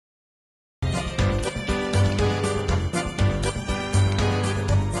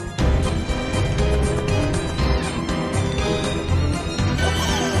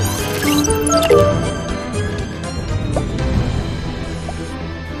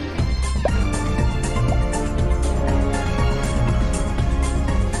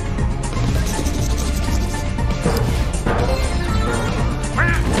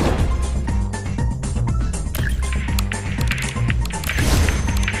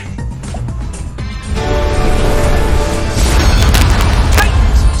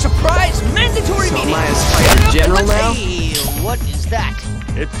that?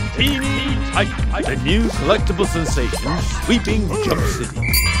 It's Teeny Titan, the new collectible sensation sweeping Jump City.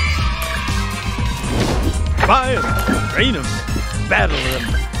 Buy 'em, train 'em, battle 'em,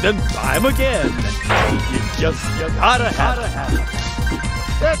 then buy 'em again. You just gotta have it.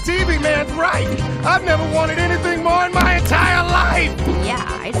 That TV man's right. I've never wanted anything more in my entire life. Yeah,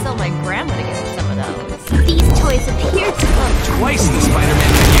 I'd sell my grandma to get some of those. These toys appear to look Twice the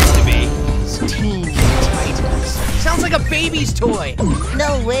Spider-Man that used to be. Teeny Titans. Sounds like a baby's toy.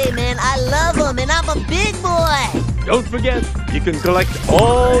 No way, man. I love them, and I'm a big boy. Don't forget, you can collect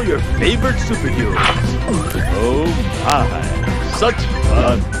all your favorite superheroes. Oh my, such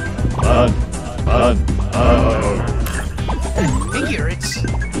fun. Figure, it's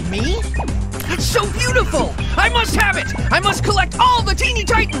me? It's so beautiful! I must have it! I must collect all the Teeny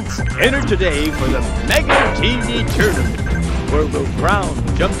Titans! Enter today for the Mega Teeny Tournament, where we'll crown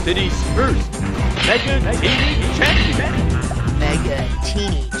Jump City's first Mega Teeny Champion. Mega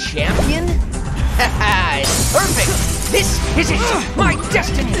Teeny Champion? Haha, it's perfect! This is it! My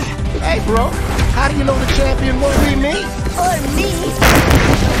destiny! Hey, bro, how do you know the champion won't be me? Or me.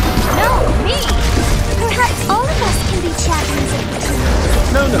 no, me! Perhaps all of us can be champions of the team.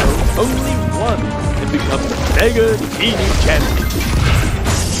 No, only one can become the Mega Teeny Champion.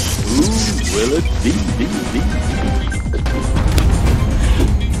 Who will it be?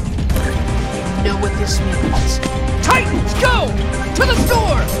 You know what this means? Titans, go! To the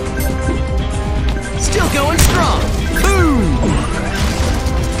door! Still going strong. Boom!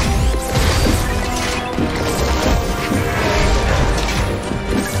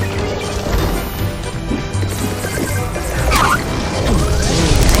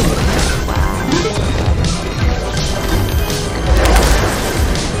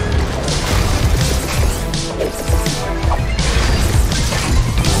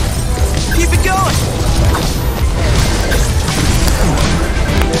 Keep it going!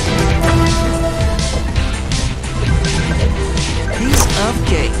 Piece of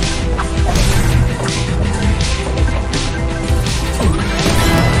cake.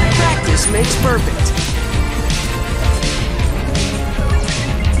 Practice makes perfect.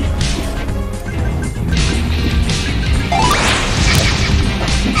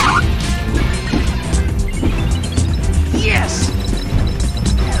 Yes!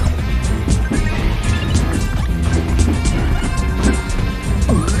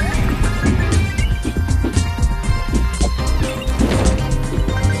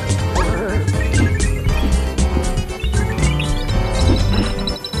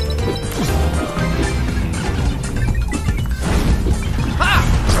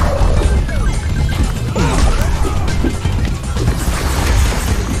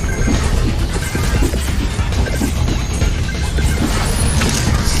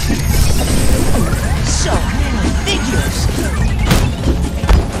 So many figures!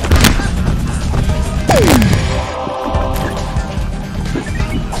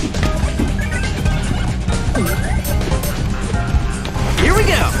 Here we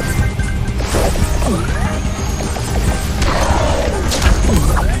go!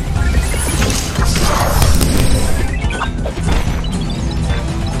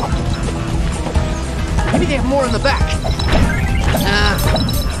 Maybe they have more in the back.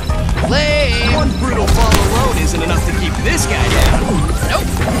 Lame! One brutal fall alone isn't enough to keep this guy down. Nope!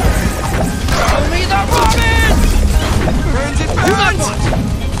 Show me the Robin! Turns it back! Do not want!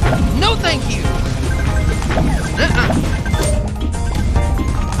 No thank you!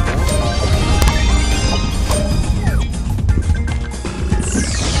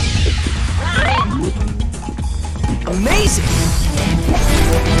 Amazing!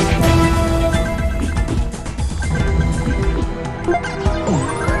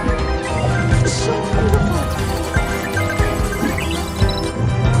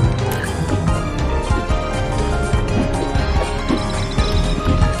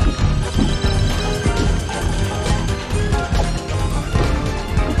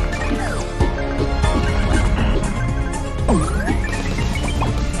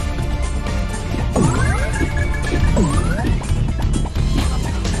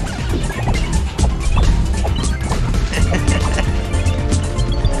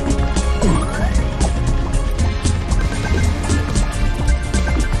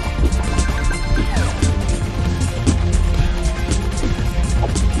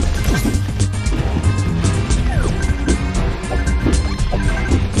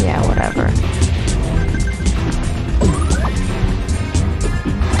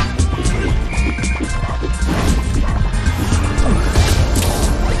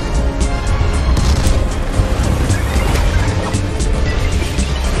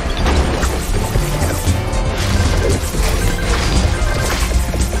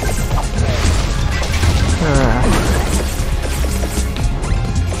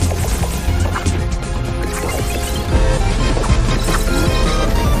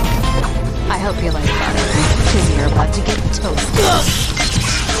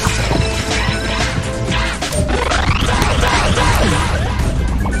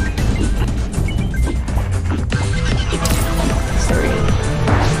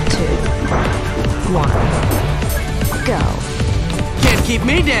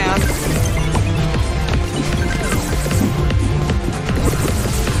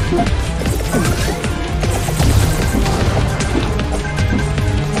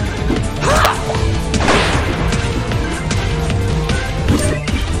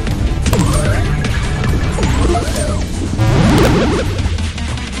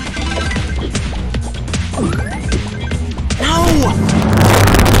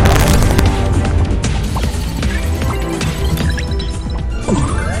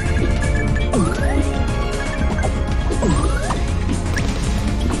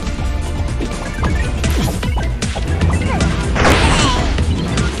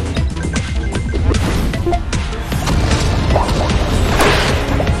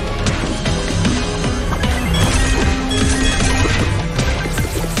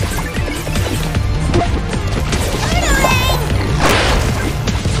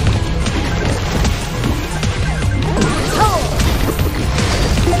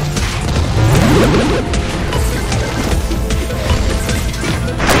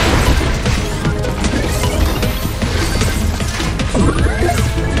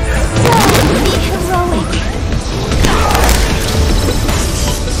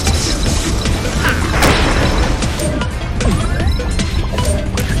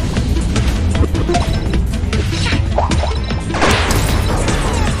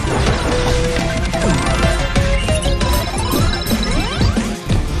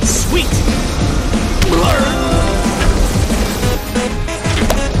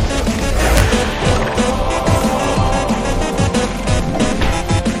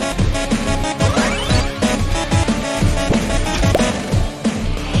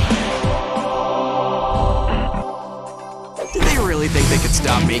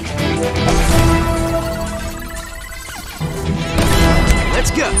 think.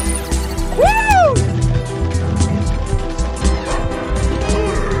 Let's go. Woo!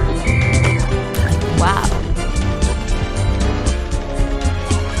 Wow.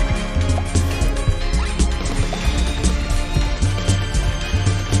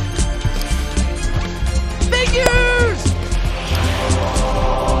 Figures!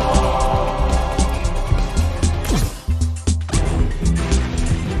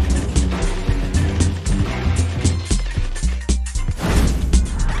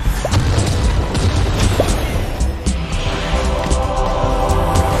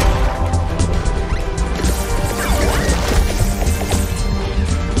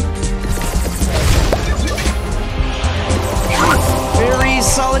 Very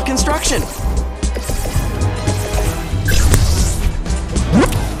solid construction.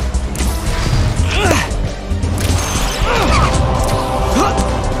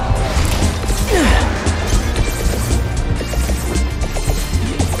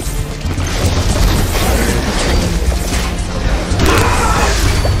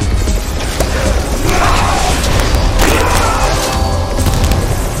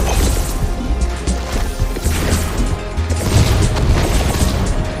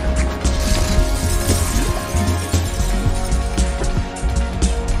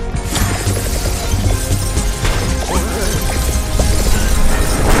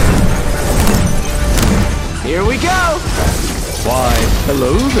 Here we go! Why,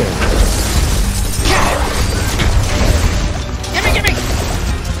 hello there. Gimme!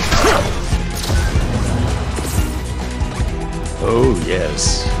 Oh,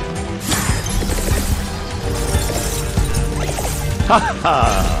 yes. Ha ha!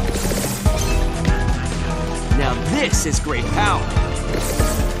 Now this is great power.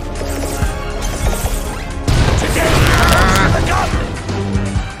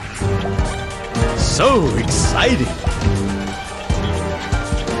 So exciting!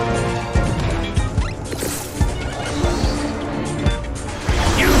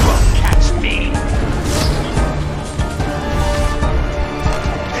 You won't catch me!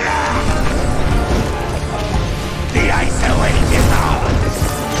 The isolate is on!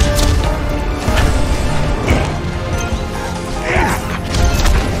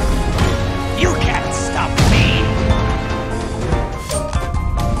 You can't stop me!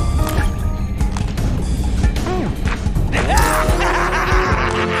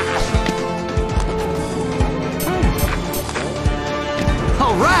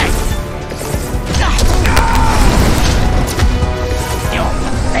 All right!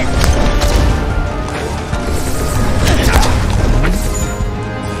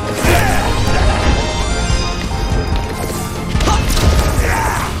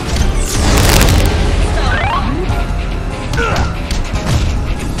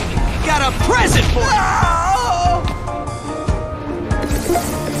 Got a present for you!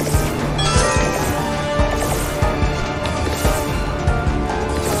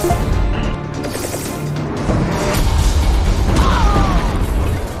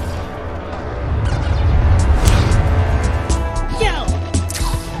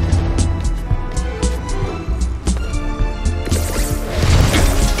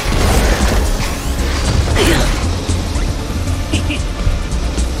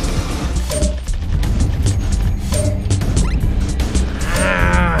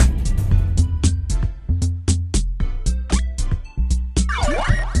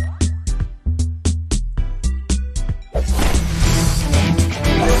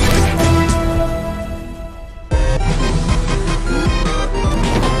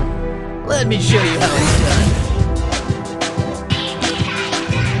 Let me show you how it's done.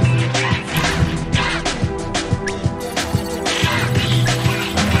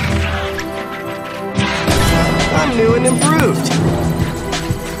 I'm new and improved.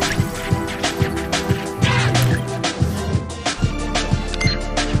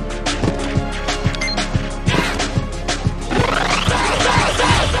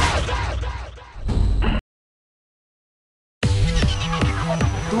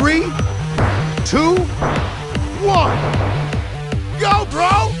 Three, 2, 1. Go,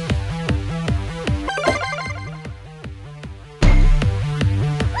 bro!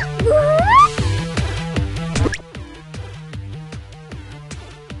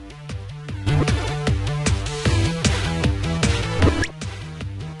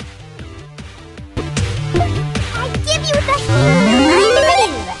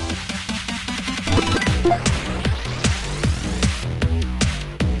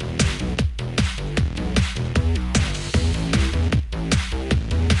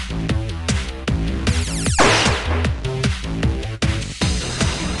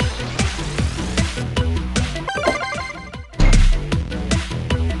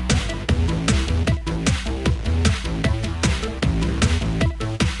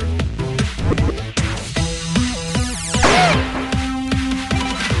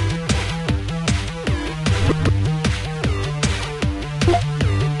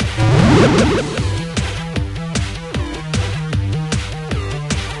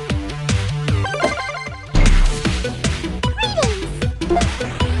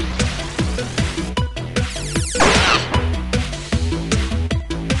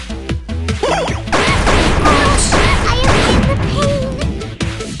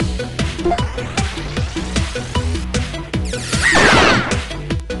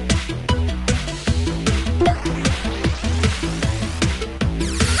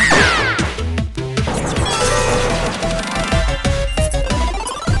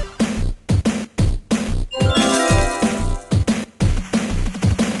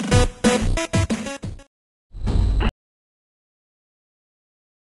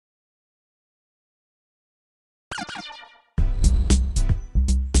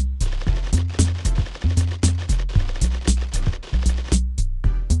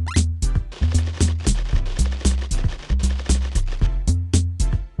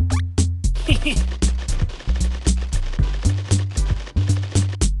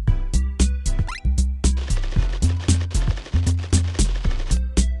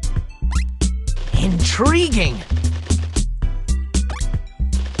 Intriguing.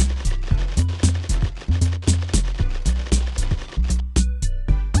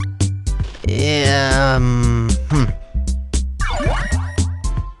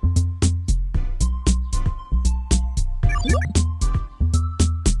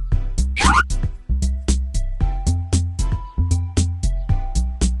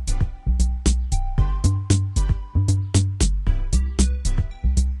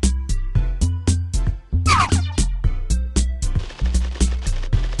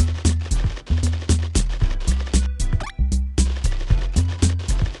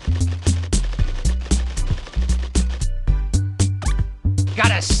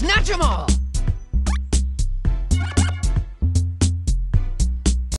 Gotta snatch 'em all!